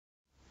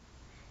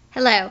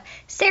Hello,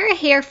 Sarah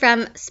here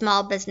from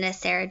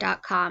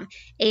smallbusinesssarah.com,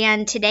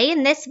 and today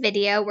in this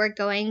video we're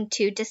going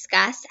to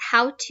discuss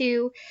how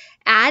to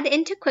add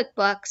into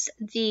QuickBooks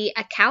the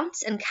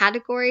accounts and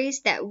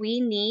categories that we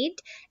need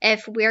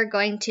if we're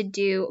going to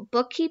do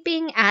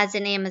bookkeeping as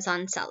an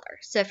Amazon seller.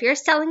 So if you're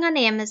selling on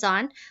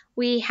Amazon,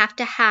 we have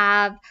to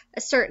have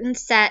a certain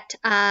set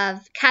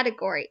of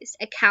categories,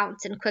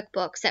 accounts in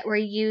QuickBooks that we're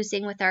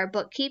using with our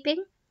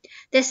bookkeeping.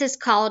 This is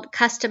called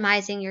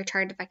customizing your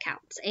chart of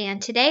accounts.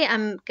 And today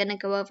I'm going to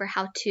go over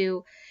how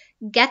to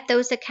get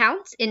those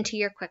accounts into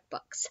your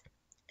QuickBooks.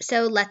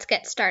 So let's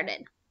get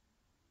started.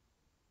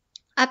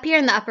 Up here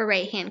in the upper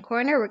right hand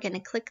corner, we're going to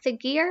click the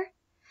gear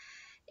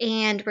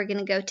and we're going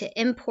to go to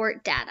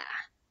import data.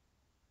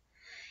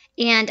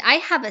 And I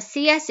have a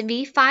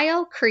CSV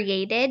file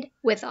created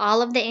with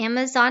all of the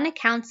Amazon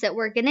accounts that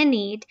we're going to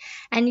need.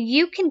 And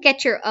you can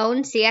get your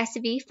own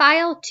CSV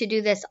file to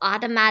do this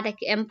automatic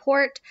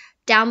import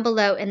down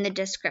below in the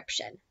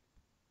description.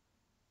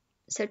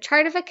 So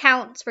chart of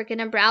accounts, we're going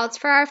to browse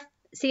for our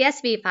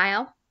CSV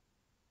file.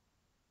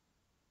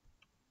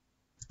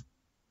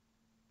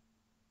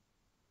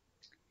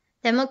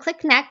 Then we'll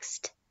click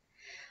next.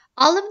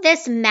 All of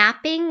this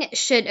mapping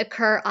should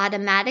occur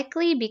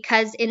automatically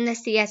because in the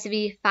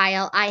CSV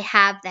file I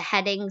have the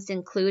headings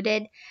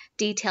included,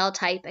 detail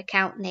type,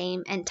 account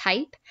name, and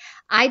type.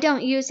 I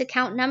don't use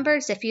account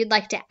numbers. If you'd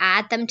like to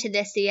add them to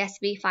the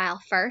CSV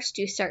file first,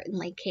 you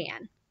certainly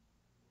can.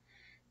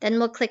 Then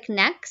we'll click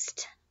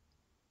next.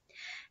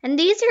 And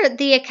these are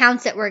the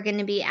accounts that we're going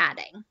to be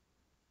adding.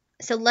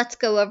 So let's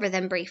go over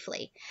them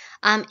briefly.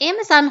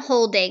 Amazon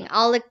Holding,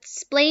 I'll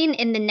explain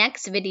in the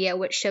next video,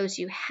 which shows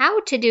you how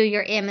to do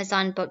your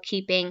Amazon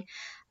bookkeeping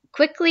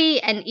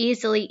quickly and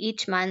easily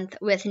each month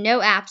with no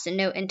apps and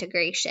no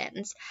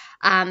integrations.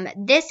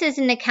 This is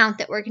an account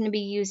that we're going to be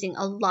using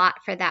a lot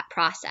for that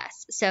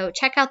process. So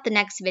check out the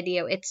next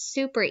video. It's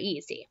super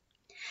easy.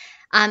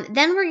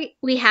 Then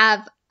we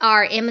have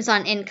our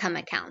Amazon Income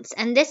accounts.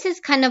 And this is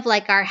kind of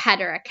like our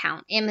header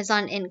account,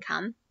 Amazon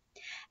Income.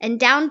 And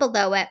down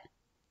below it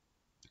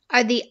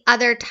are the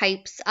other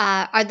types,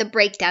 are the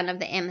breakdown of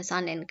the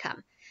Amazon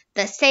Income.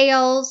 The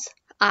sales,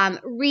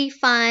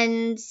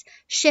 refunds,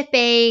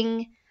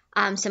 shipping,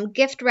 some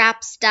gift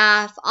wrap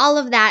stuff, all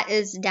of that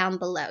is down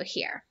below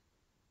here.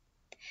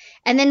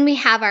 And then we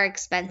have our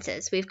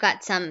expenses. We've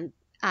got some,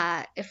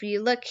 if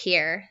you look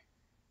here,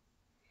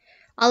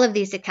 all of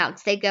these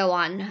accounts, they go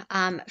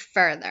on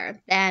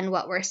further than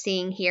what we're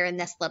seeing here in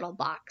this little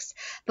box.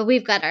 But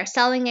we've got our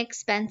selling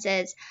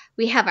expenses,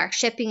 we have our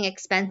shipping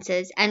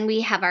expenses, and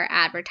we have our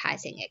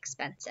advertising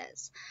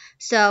expenses.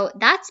 So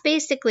that's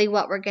basically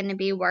what we're going to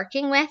be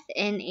working with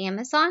in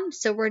Amazon.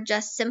 So we're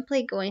just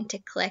simply going to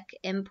click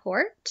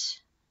import.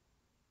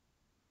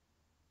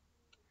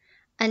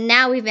 And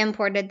now we've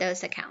imported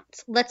those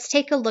accounts. Let's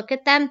take a look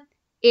at them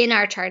in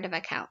our chart of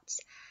accounts.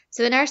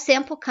 So in our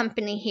sample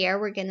company here,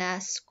 we're going to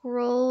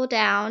scroll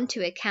down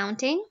to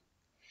accounting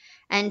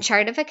and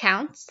chart of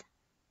accounts.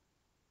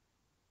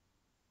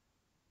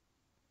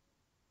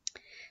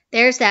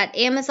 There's that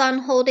Amazon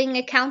Holding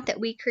account that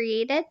we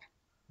created.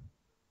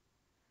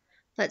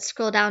 Let's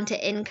scroll down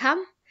to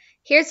income.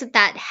 Here's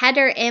that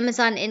header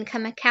Amazon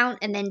Income account,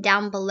 and then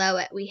down below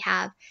it we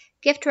have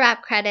gift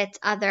wrap credits,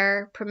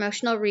 other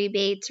promotional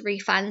rebates,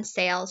 refunds,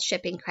 sales,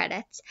 shipping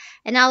credits.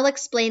 And I'll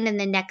explain in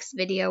the next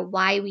video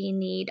why we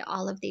need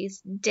all of these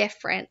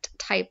different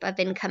type of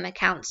income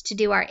accounts to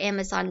do our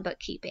Amazon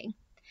bookkeeping.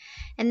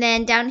 And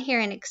then down here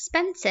in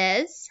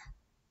expenses,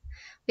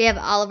 we have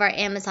all of our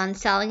Amazon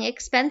selling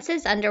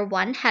expenses under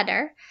one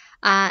header,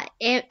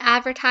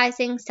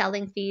 advertising,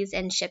 selling fees,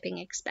 and shipping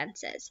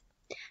expenses.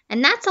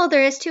 And that's all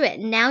there is to it.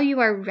 Now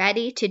you are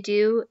ready to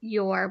do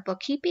your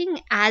bookkeeping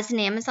as an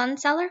Amazon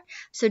seller.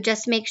 So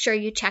just make sure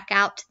you check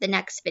out the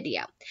next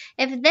video.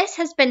 If this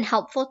has been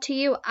helpful to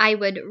you, I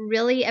would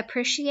really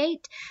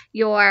appreciate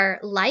your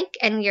like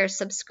and your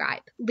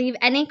subscribe. Leave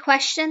any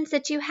questions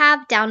that you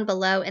have down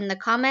below in the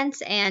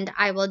comments and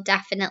I will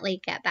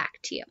definitely get back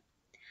to you.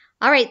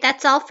 All right,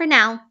 that's all for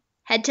now.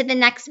 Head to the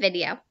next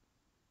video.